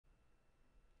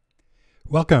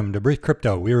Welcome to Brief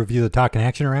Crypto. We review the talk and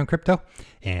action around crypto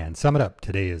and sum it up.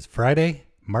 Today is Friday,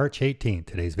 March 18th.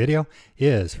 Today's video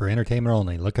is for entertainment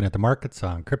only. Looking at the markets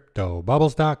on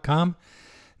CryptoBubbles.com.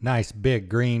 Nice big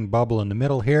green bubble in the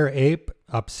middle here. APE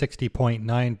up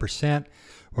 60.9%.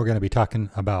 We're going to be talking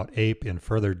about APE in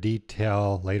further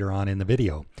detail later on in the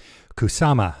video.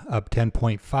 Kusama up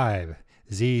 10.5.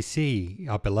 ZC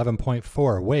up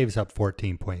 11.4. Waves up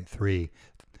 14.3.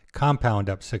 Compound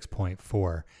up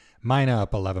 6.4. Mina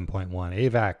up 11.1,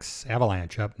 AVAX,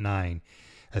 Avalanche up 9,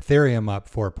 Ethereum up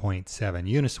 4.7,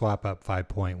 Uniswap up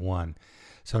 5.1.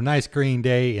 So nice green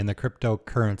day in the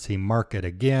cryptocurrency market.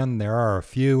 Again, there are a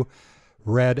few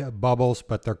red bubbles,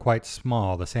 but they're quite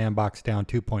small. The Sandbox down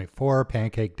 2.4,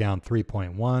 Pancake down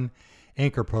 3.1,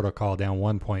 Anchor Protocol down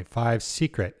 1.5,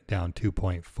 Secret down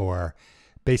 2.4,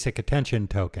 Basic Attention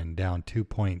Token down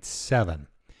 2.7.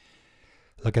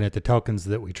 Looking at the tokens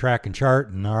that we track and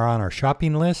chart and are on our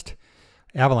shopping list,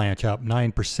 Avalanche up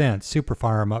 9%,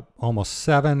 Superfarm up almost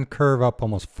 7, Curve up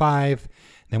almost 5.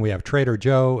 Then we have Trader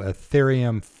Joe,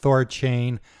 Ethereum,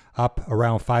 Thorchain up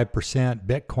around 5%,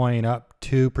 Bitcoin up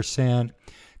 2%,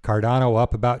 Cardano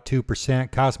up about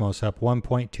 2%, Cosmos up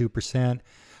 1.2%,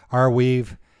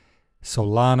 Arweave,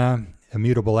 Solana,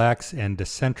 Immutable X, and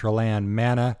Decentraland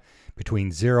Mana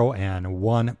between 0 and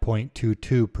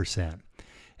 1.22%.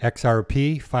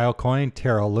 XRP, Filecoin,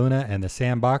 Terra Luna, and the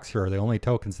Sandbox are the only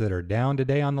tokens that are down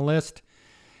today on the list,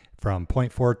 from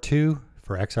 0.42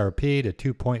 for XRP to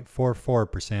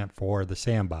 2.44% for the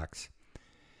Sandbox.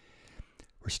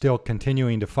 We're still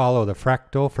continuing to follow the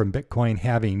fractal from Bitcoin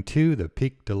halving 2, the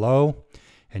peak to low,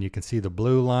 and you can see the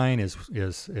blue line is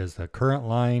the current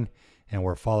line, and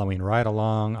we're following right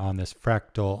along on this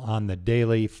fractal on the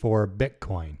daily for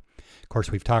Bitcoin. Of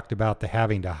course, we've talked about the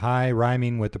halving to high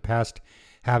rhyming with the past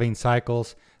halving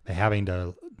cycles, the halving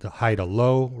to the high to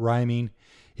low rhyming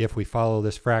if we follow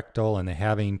this fractal, and the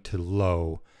halving to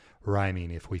low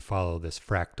rhyming if we follow this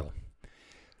fractal.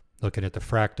 Looking at the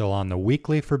fractal on the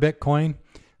weekly for Bitcoin,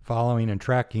 following and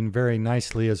tracking very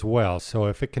nicely as well. So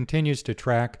if it continues to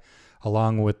track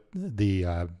along with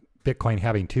the Bitcoin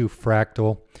halving 2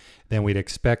 fractal, then we'd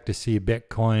expect to see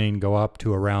Bitcoin go up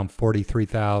to around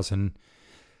 43,000,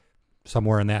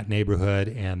 somewhere in that neighborhood,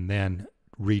 and then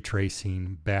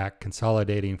retracing back,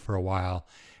 consolidating for a while,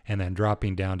 and then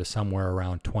dropping down to somewhere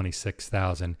around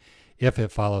 26,000 if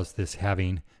it follows this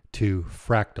halving to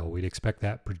fractal. We'd expect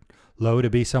that low to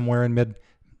be somewhere in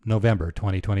mid-November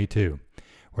 2022.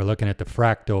 We're looking at the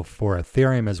fractal for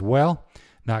Ethereum as well.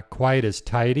 Not quite as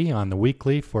tidy on the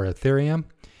weekly for Ethereum.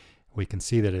 We can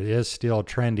see that it is still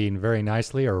trending very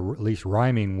nicely, or at least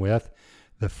rhyming with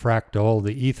the fractal,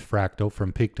 the ETH fractal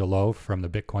from peak to low from the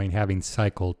Bitcoin halving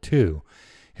cycle 2.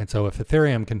 And so if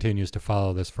Ethereum continues to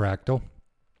follow this fractal,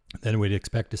 then we'd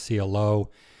expect to see a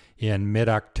low in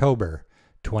mid-October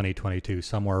 2022,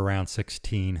 somewhere around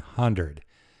 1600.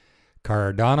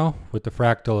 Cardano with the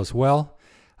fractal as well,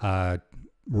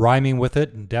 rhyming with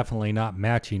it, definitely not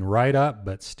matching right up,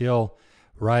 but still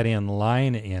right in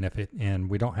line. And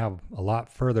we don't have a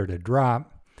lot further to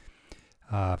drop.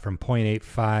 From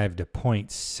 0.85 to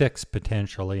 0.6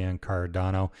 potentially in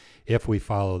Cardano if we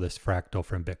follow this fractal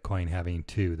from Bitcoin halving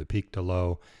 2, the peak to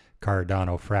low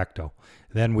Cardano fractal.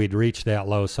 Then we'd reach that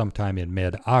low sometime in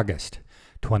mid-August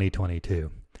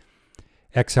 2022.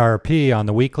 XRP on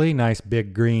the weekly, nice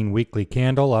big green weekly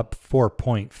candle, up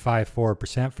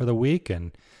 4.54% for the week,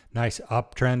 and nice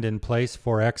uptrend in place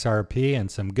for XRP,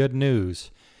 and some good news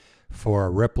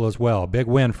for Ripple as well. Big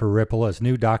win for Ripple as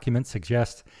new document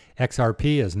suggests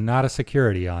XRP is not a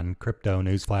security on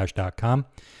CryptoNewsFlash.com.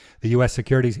 The U.S.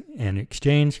 Securities and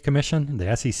Exchange Commission,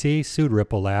 the SEC, sued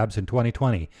Ripple Labs in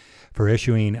 2020 for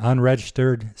issuing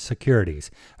unregistered securities.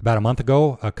 About a month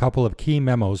ago, a couple of key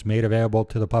memos made available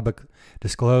to the public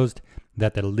disclosed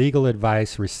that the legal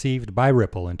advice received by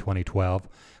Ripple in 2012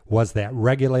 was that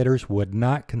regulators would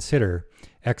not consider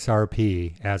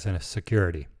XRP as a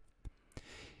security.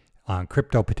 On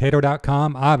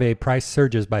CryptoPotato.com, Aave price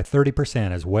surges by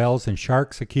 30% as whales and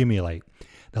sharks accumulate.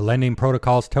 The Lending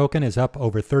Protocols token is up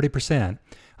over 30%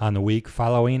 on the week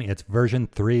following its version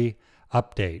 3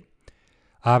 update.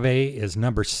 Aave is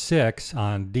number 6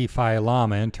 on DeFi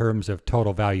Llama in terms of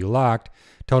total value locked.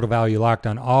 Total value locked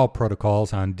on all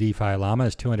protocols on DeFi Llama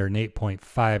is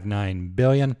 $208.59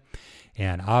 billion,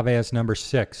 and Aave is number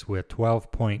 6 with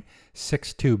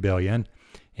 $12.62 billion,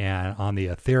 and on the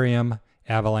Ethereum,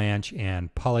 Avalanche,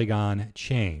 and Polygon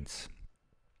chains.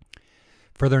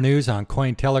 Further news on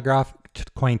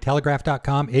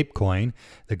Cointelegraph.com, Apecoin,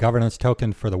 the governance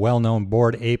token for the well-known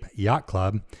Bored Ape Yacht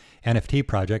Club NFT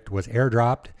project, was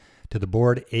airdropped to the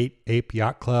Bored Ape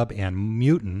Yacht Club and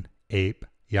Mutant Ape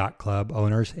Yacht Club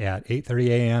owners at 8:30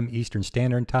 a.m. Eastern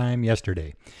Standard Time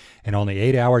yesterday, and only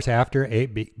 8 hours after,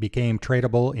 APE became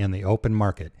tradable in the open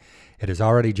market. It has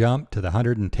already jumped to the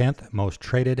 110th most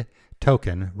traded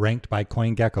token, ranked by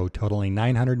CoinGecko, totaling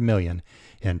 900 million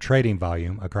in trading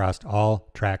volume across all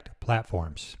tracked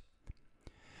platforms.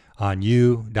 On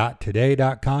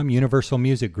u.today.com, Universal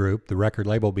Music Group, the record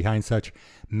label behind such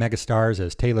megastars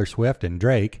as Taylor Swift and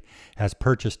Drake, has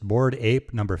purchased Bored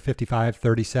Ape number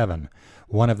 5537,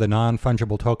 one of the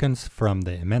non-fungible tokens from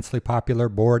the immensely popular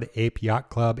Bored Ape Yacht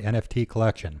Club NFT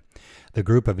collection. The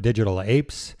group of digital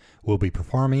apes will be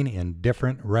performing in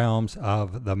different realms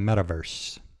of the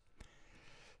metaverse.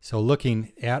 So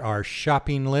looking at our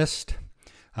shopping list,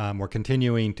 we're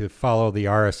continuing to follow the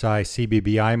RSI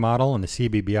CBBI model, and the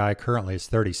CBBI currently is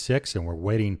 36, and we're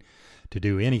waiting to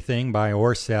do anything, buy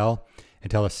or sell,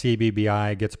 until the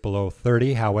CBBI gets below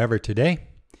 30. However, today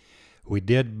we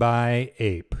did buy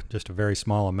Ape, just a very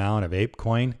small amount of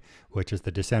Apecoin, which is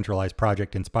the decentralized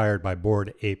project inspired by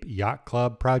Bored Ape Yacht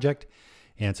Club project.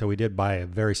 And so we did buy a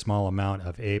very small amount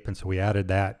of Ape, and so we added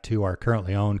that to our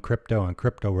currently owned crypto and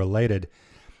crypto-related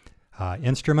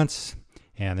instruments.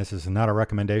 And this is not a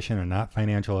recommendation and not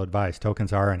financial advice.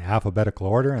 Tokens are in alphabetical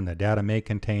order, and the data may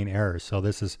contain errors. So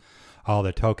this is all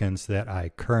the tokens that I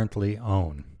currently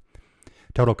own.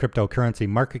 Total cryptocurrency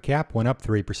market cap went up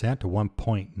 3% to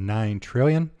 1.9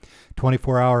 trillion.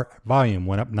 24-hour volume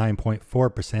went up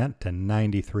 9.4% to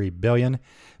 93 billion.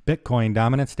 Bitcoin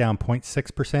dominance down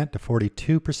 0.6% to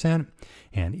 42%,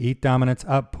 and ETH dominance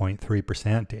up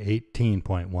 0.3% to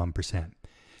 18.1%.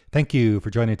 Thank you for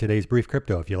joining today's Brief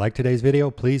Crypto. If you like today's video,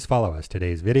 please follow us.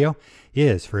 Today's video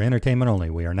is for entertainment only.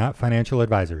 We are not financial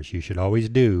advisors. You should always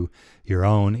do your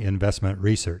own investment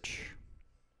research.